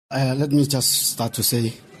Let me just start to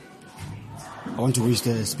say, I want to wish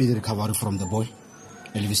the speedy recovery from the boy,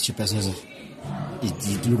 Elvis Chipesese.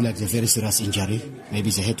 It looked like a very serious injury. Maybe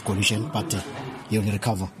it's a head collision, but he will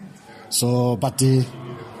recover. So, but we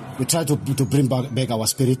try to bring back our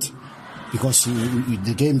spirit, because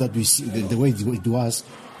the game that we see, the way it was,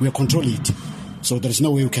 we are controlling it. So there is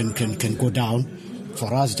no way we can go down.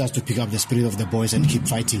 For us, just to pick up the spirit of the boys and keep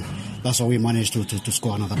fighting. That's how we managed to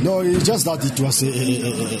score another. No, it's just that it was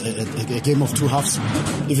a game of two halves.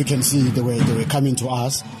 If you can see the way they were coming to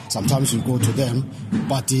us, sometimes we go to them,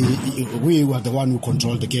 but we were the one who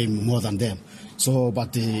controlled the game more than them. So,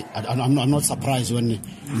 but I'm not surprised when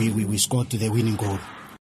we scored the winning goal.